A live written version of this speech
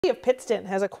The city of Pittston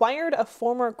has acquired a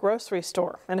former grocery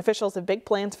store, and officials have big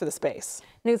plans for the space.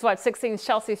 Newswatch 16's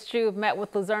Chelsea Strube met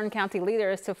with Luzerne-County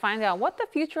leaders to find out what the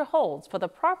future holds for the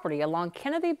property along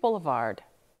Kennedy Boulevard.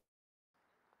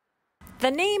 The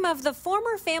name of the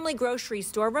former family grocery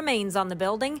store remains on the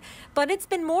building, but it's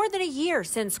been more than a year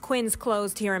since Quinn's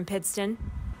closed here in Pittston.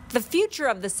 The future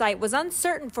of the site was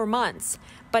uncertain for months,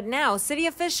 but now city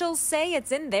officials say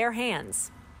it's in their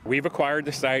hands. We've acquired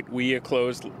the site. We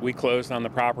closed on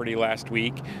the property last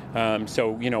week.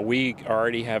 So we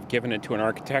already have given it to an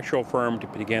architectural firm to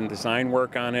begin design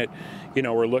work on it.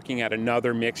 We're looking at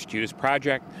another mixed-use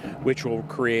project, which will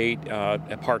create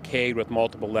a parkade with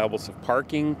multiple levels of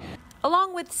parking,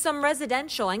 along with some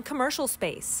residential and commercial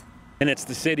space. And it's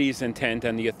the city's intent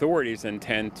and the authorities'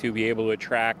 intent to be able to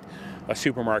attract a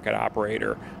supermarket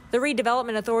operator. The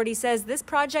Redevelopment Authority says this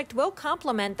project will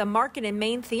complement the Market and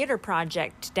Main Theater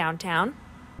project downtown.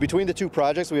 Between the two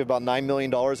projects, we have about $9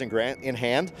 million in grant in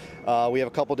hand. We have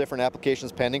a couple different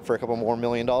applications pending for a couple more $1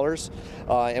 million,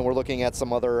 and we're looking at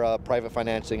some other private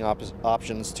financing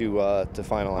options to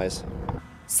finalize.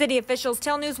 City officials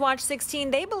tell Newswatch 16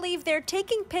 they believe they're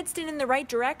taking Pittston in the right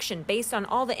direction based on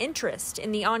all the interest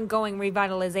in the ongoing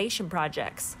revitalization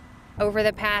projects. Over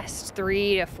the past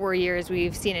 3 to 4 years,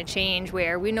 we've seen a change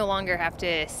where we no longer have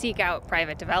to seek out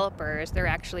private developers. They're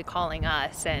actually calling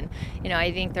us. And,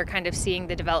 I think they're kind of seeing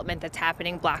the development that's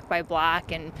happening block by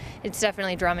block, and it's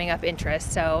definitely drumming up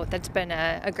interest. So that's been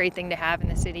a great thing to have in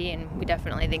the city, and we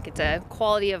definitely think it's a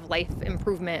quality of life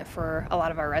improvement for a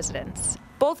lot of our residents.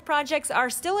 Both projects are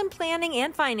still in planning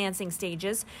and financing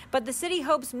stages, but the city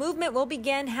hopes movement will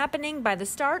begin happening by the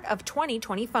start of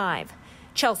 2025.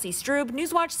 Chelsea Strube,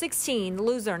 Newswatch 16,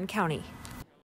 Luzerne County.